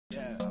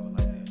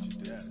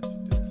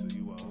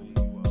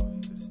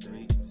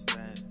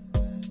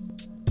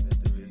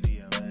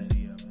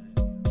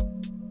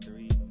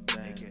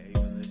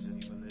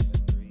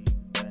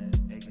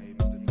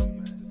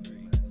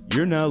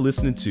You're now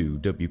listening to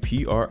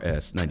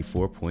WPRS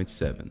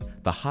 94.7,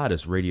 the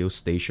hottest radio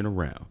station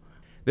around.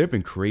 There have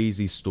been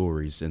crazy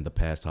stories in the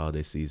past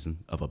holiday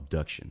season of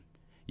abduction.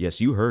 Yes,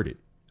 you heard it,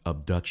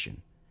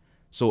 abduction.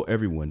 So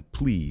everyone,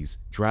 please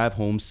drive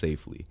home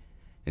safely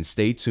and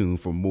stay tuned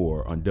for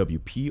more on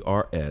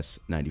WPRS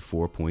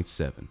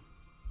 94.7.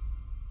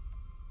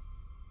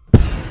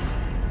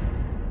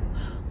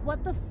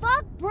 What the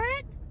fuck,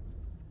 Britt?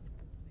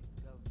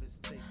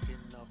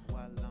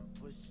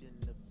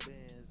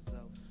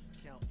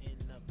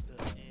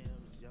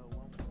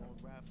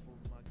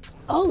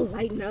 Oh,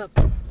 lighten up.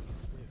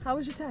 How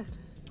was your test?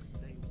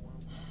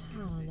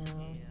 I don't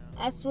know.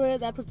 I swear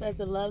that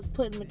professor loves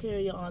putting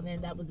material on there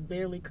that was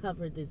barely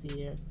covered this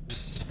year.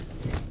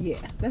 Yeah,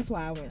 that's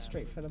why I went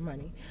straight for the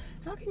money.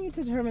 How can you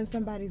determine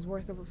somebody's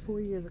worth over 4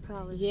 years of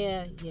college?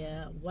 Yeah,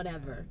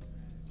 whatever.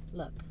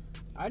 Look,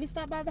 I already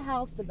stopped by the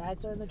house. The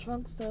bags are in the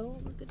trunk, so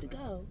we're good to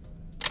go.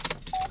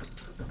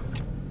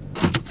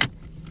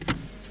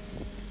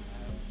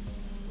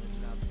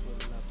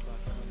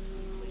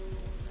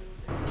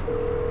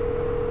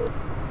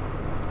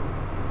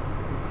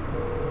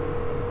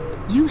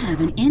 You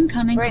have an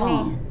incoming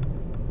call.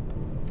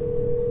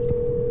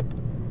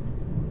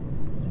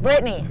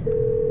 Brittany.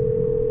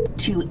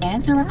 To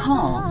answer a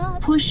call,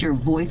 push your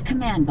voice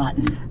command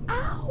button.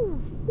 Ow!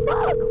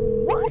 Fuck!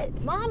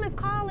 What? Mom is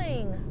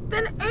calling.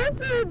 Then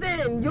answer it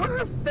then! You're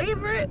her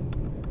favorite!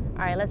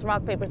 Alright, let's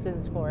rock, paper,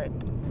 scissors for it.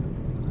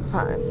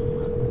 Fine.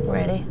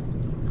 Ready?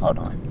 Hold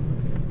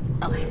on.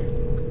 Okay.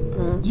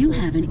 You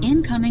have an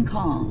incoming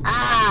call.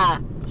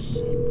 Ah!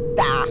 Shit.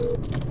 Ah.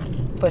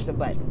 Push the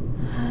button.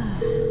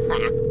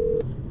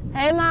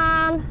 Hey,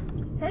 Mom.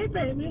 Hey,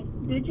 baby.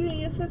 Did you and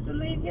your sister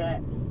leave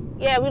yet?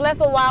 Yeah, we left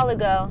a while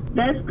ago.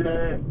 That's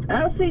good.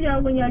 I'll see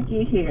y'all when y'all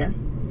get here.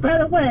 By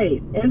the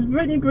way, is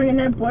Brittany bringing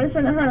that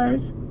boyfriend of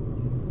hers?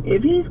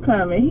 If he's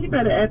coming, he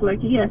better act like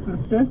he has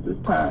some sense this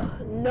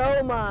time.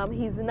 No, Mom,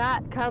 he's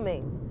not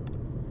coming.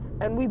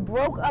 And we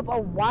broke up a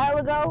while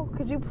ago.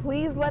 Could you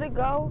please let it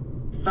go?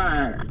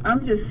 Fine.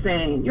 I'm just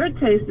saying, your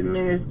taste in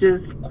men is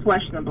just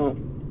questionable.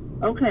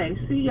 Okay,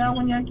 see y'all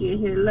when y'all get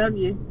here. Love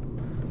you.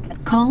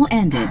 Call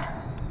ended.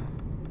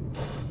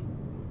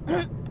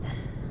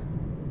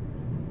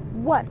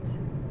 What?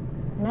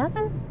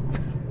 Nothing?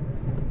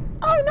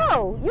 Oh,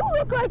 no. You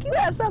look like you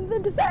have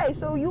something to say,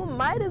 so you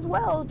might as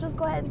well just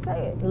go ahead and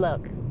say it.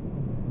 Look,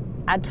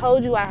 I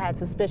told you I had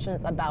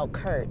suspicions about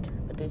Kurt,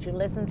 but did you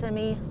listen to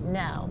me?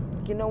 No.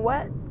 You know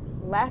what?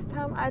 Last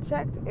time I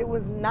checked, it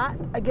was not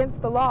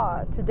against the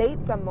law to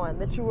date someone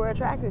that you were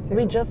attracted to.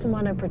 We just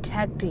want to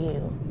protect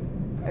you.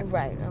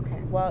 Right,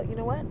 okay. Well, you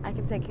know what? I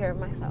can take care of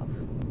myself.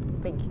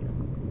 Thank you.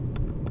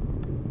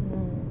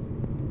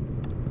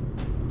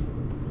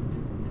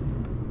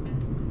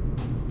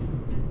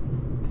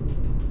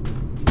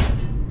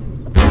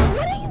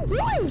 What are you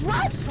doing?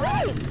 Drive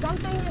straight!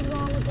 Something is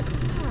wrong with the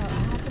car. I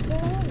have to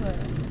pull over.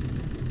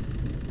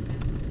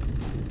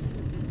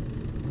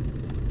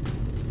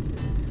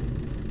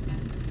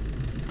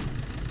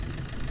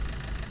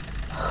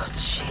 Oh,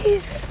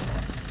 jeez.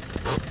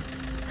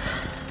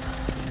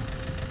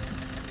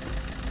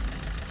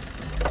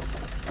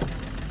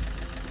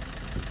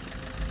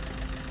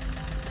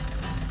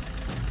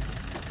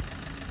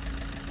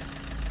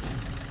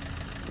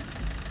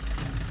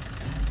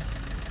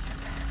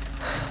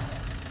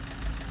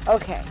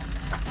 Okay.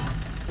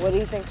 What do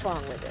you think's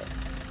wrong with it?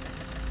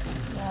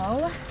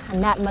 Well, I'm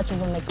not much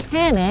of a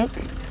mechanic,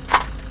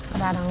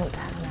 but I don't know.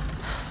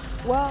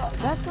 Well,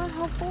 that's not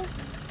helpful.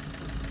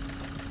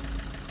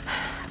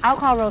 I'll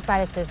call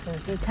roadside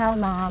assistance. You tell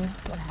Mom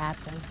what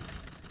happened.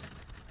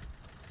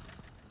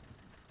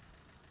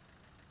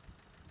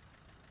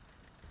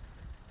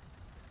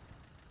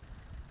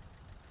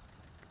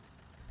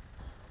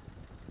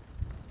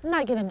 I'm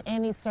not getting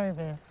any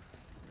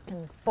service.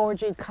 And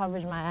 4G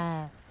coverage my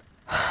ass.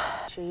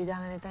 Sure you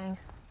done anything?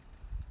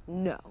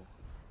 No.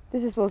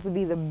 This is supposed to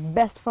be the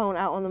best phone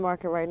out on the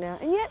market right now,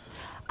 and yet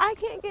I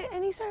can't get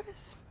any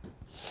service.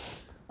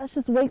 Let's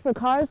just wait for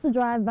cars to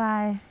drive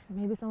by.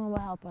 Maybe someone will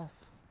help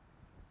us.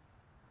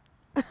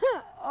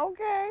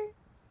 Okay.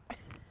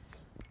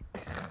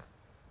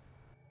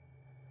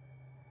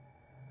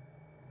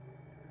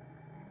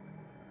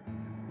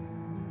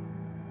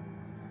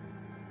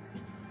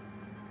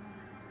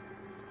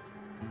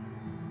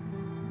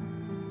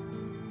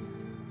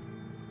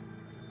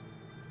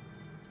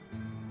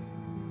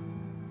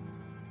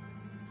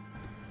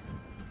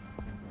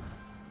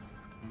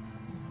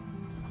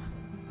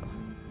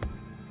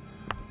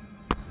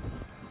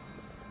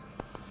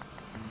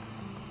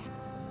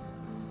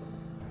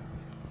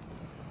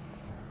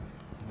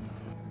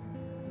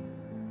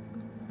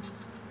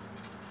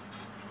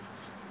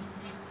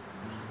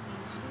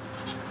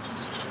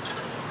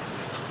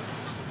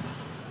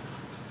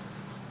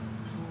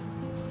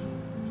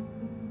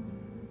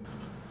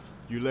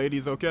 You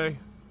ladies okay?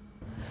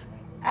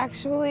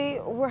 Actually,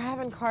 we're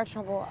having car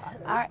trouble.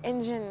 Our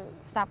engine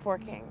stopped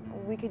working.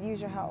 We could use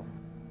your help.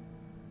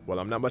 Well,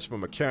 I'm not much of a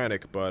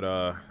mechanic, but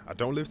I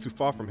don't live too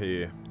far from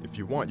here. If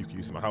you want, you can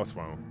use my house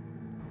phone.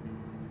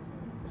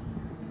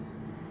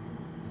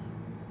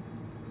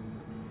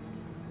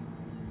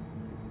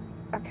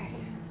 Okay.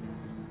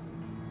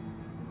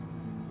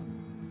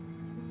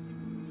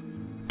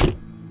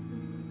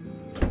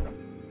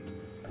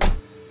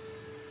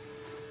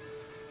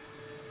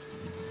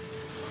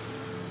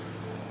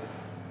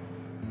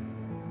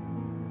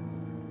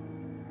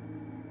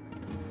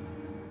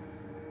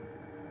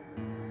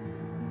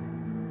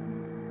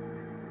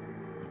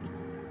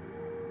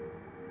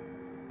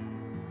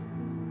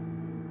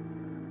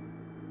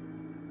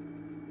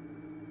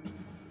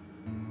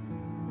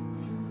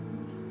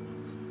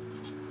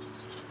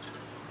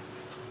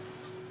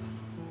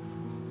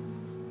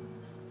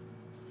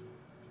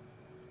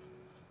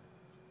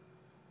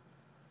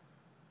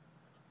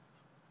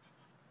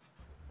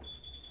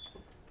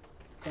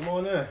 Come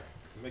on in.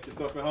 Make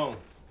yourself at home.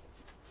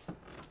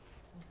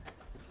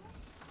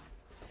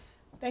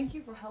 Thank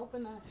you for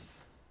helping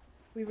us.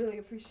 We really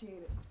appreciate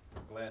it.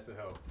 Glad to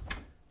help.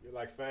 You're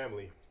like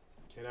family.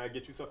 Can I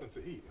get you something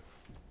to eat?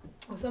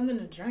 Well, something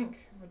to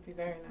drink would be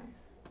very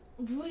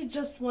nice. We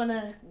just want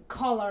to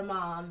call our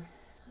mom.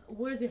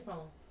 Where's your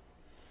phone?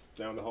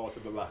 Down the hall to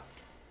the left.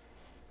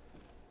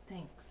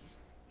 Thanks.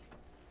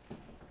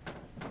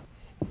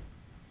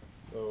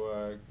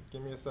 So,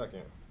 give me a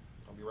second.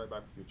 I'll be right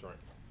back with your drink.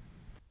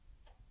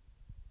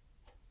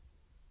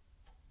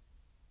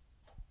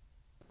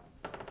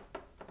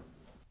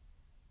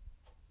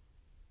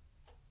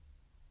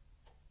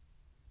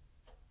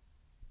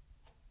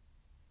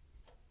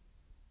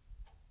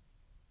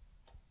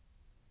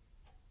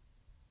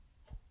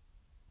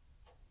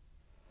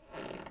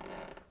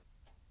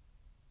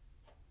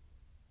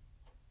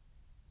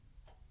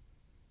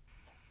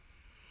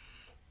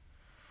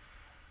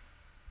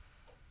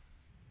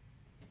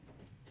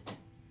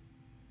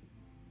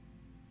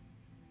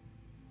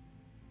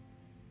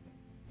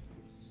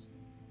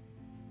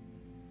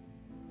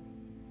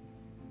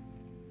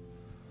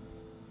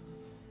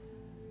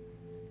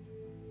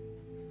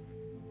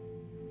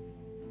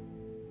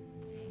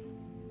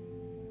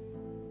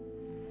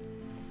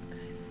 This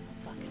guy's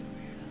a fucking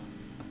weirdo.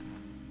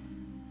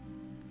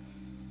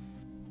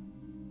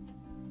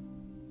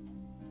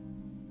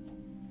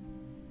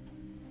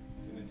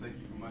 Didn't take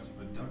you for much of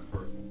a duck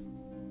person.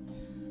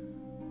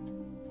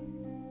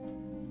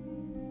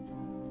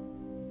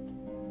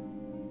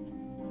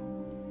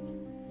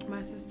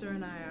 My sister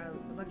and I are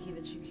lucky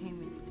that you came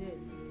when you did.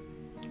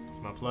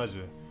 It's my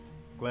pleasure.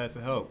 Glad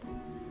to help.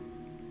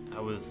 I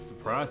was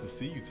surprised to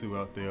see you two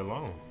out there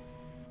alone.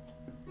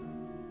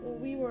 Well,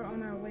 we were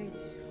on our way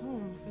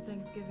home for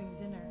Thanksgiving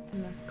dinner,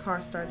 and the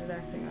car started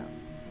acting up.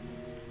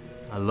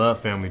 I love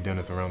family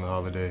dinners around the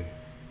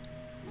holidays.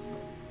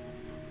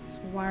 So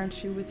why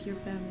aren't you with your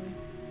family?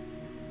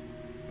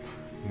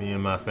 Me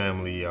and my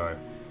family are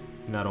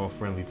not on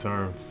friendly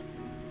terms,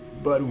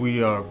 but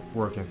we are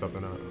working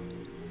something out.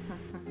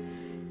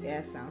 Yeah,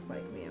 it sounds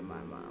like me and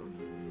my mom.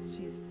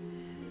 She's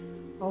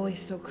always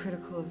so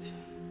critical of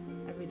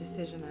every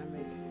decision I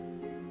make.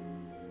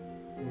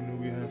 Who knew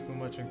we had so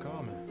much in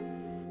common?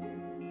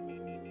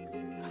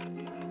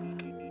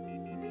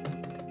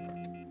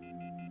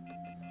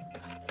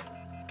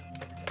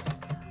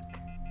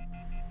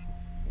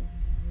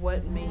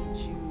 What made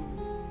you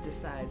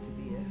decide to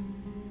be a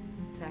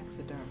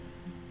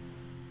taxidermist?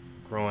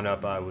 Growing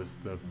up, I was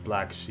the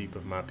black sheep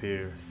of my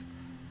peers.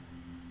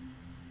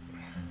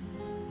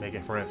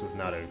 Making friends was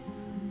not a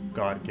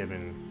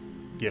God-given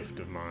gift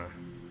of mine.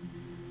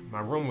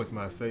 My room was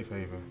my safe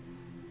haven.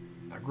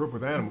 I grew up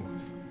with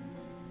animals.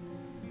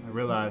 I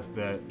realized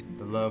that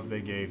the love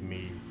they gave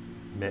me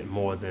meant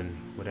more than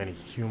what any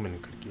human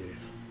could give.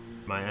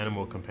 My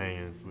animal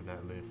companions would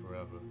not live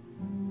forever,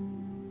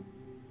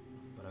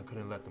 but I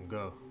couldn't let them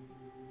go.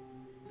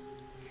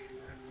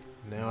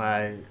 Now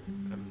I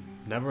am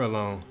never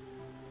alone,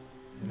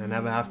 and I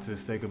never have to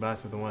say goodbye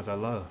to the ones I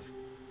love,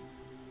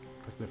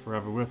 because they're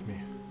forever with me.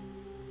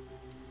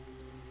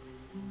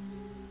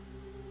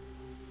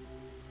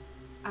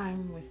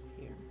 I'm with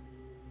you.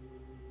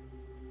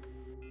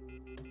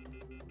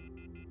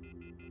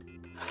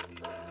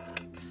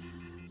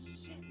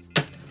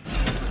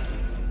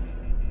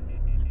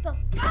 What the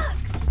fuck?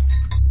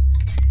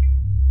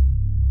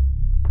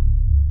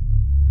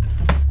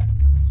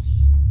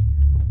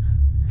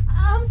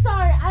 I'm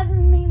sorry, I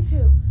didn't mean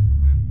to.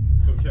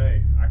 It's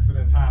okay.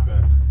 Accidents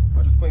happen.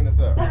 I'll just clean this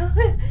up.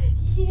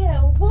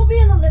 Yeah, we'll be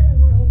in the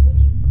living room when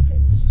you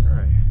finish. All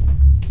right.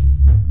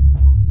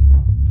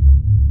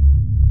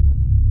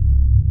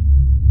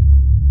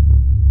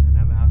 I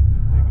never have to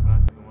say goodbye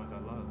to the ones I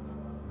love,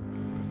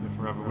 because they're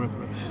forever with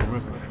me. They're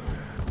with me.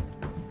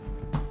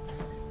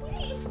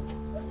 Wait,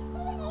 what's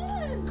going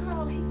on?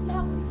 Girl, he's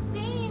not what he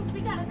seems. We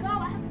gotta go.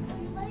 I have to tell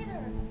you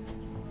later.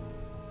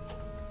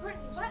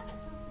 Brittany, what?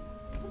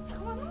 What's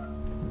going on?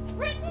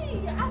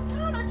 Brittany, I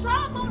found a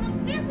job on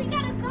upstairs. We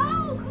gotta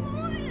go. Come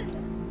on.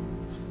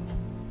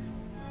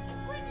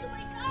 Brittany,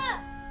 wake up.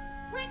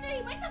 Brittany,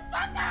 wake the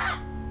fuck up.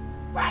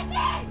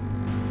 Brittany!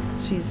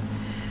 She's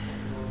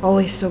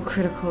always so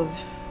critical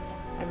of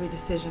every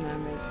decision I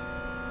make.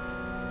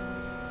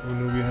 Who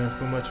knew we had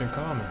so much in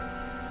common?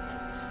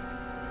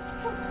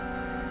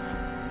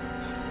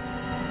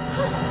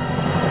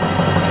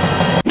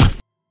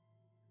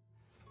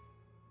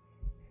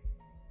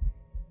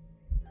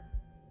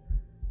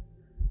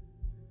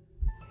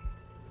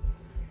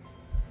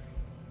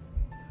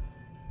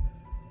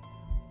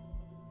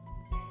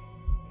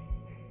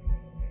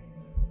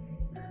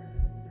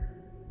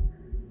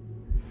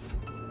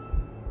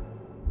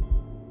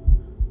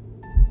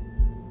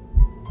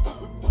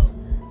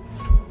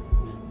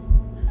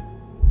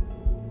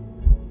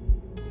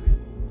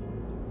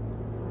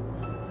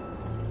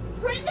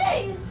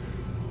 Brittany!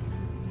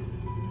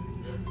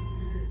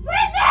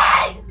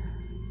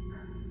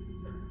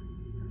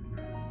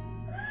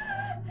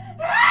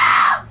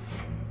 Help!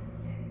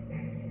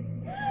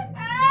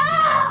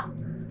 Help!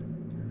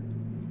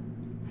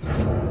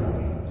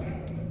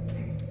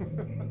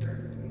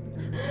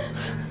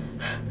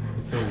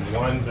 It's a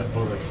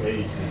wonderful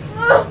occasion.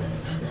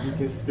 You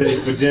can stay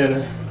for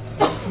dinner.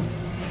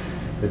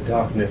 The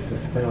darkness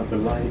has found the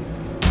light.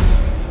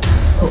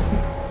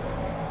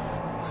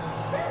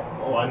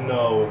 Oh, I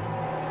know.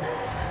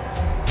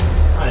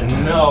 I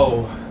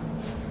know.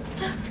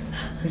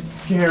 It's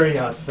scary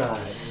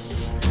outside.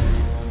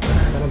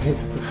 But I'm here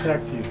to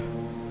protect you.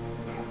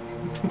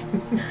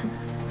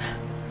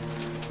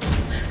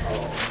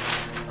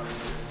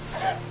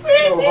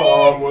 No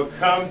harm will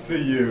come to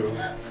you.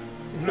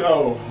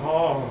 No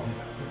harm.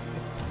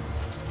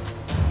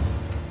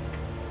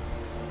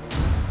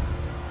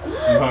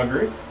 You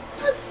hungry?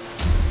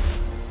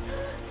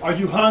 Are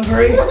you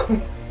hungry?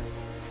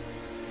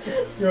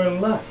 You're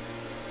in luck.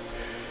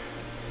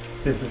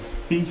 There's a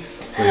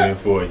feast waiting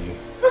for you.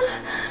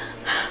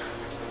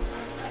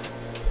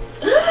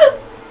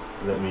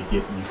 Let me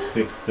get you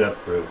fixed up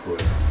real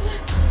quick.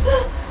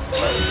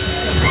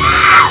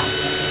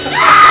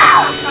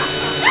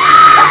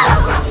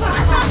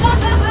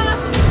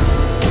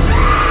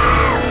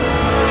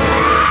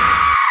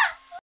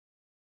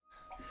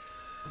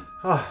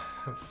 Oh,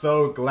 I'm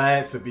so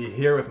glad to be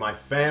here with my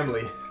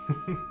family.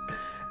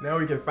 Now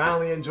we can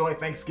finally enjoy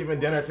Thanksgiving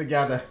dinner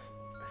together.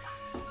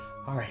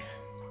 All right,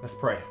 let's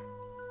pray.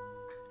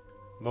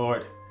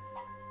 Lord,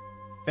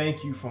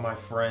 thank you for my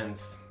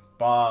friends,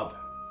 Bob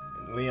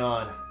and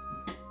Leon.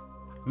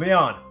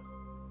 Leon,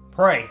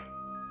 pray.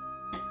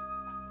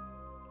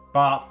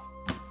 Bob.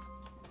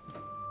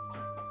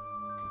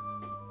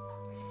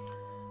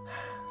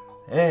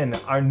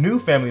 And our new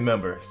family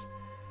members,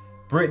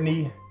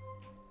 Brittany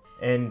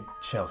and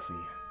Chelsea.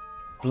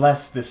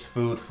 Bless this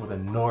food for the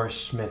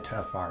nourishment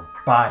of our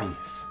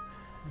bodies.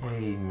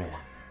 Amen.